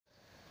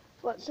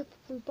What's up,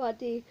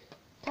 everybody?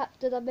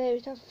 Captain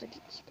America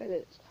Fidget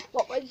Spinners.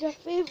 What one's your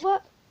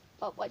favourite?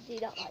 What one do you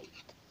not like?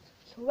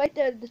 So write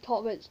down in the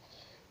comments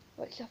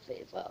what's your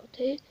favourite,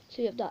 okay?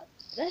 So you've got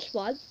this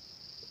one,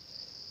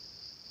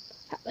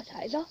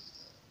 appetizer.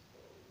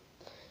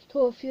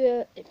 So if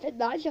you think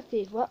that's your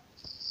favourite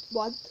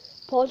one,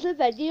 pause the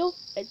video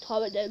and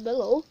comment down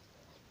below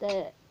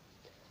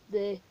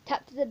the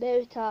Captain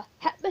America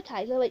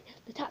appetizer, like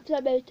the Captain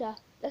America.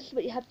 This is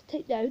what you have to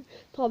take down.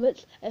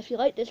 Comments. If you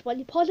like this one,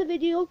 you pause the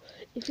video.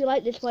 If you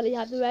like this one, you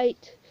have to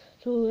write.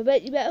 So you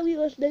better be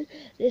listening.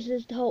 This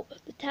is the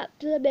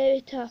Captain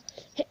America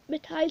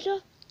hypnotizer,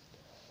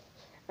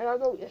 and I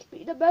know what you're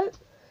speaking about.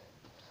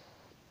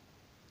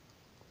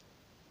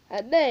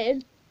 And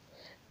then,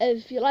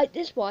 if you like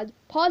this one,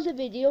 pause the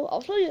video.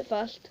 I'll show you it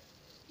first.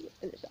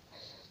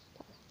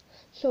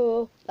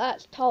 So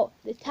that's called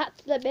the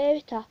Captain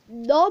America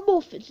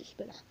normal fidget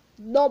spinner.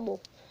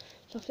 Normal.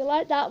 So if you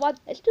like that one,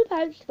 it's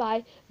 £2 to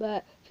buy.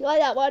 But if you like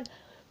that one,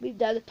 leave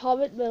down the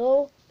comment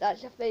below.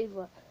 That's your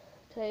favourite.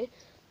 Okay.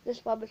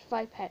 This one was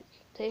 £5.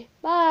 Okay.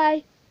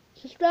 Bye.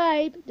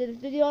 Subscribe. Give this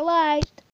video a like.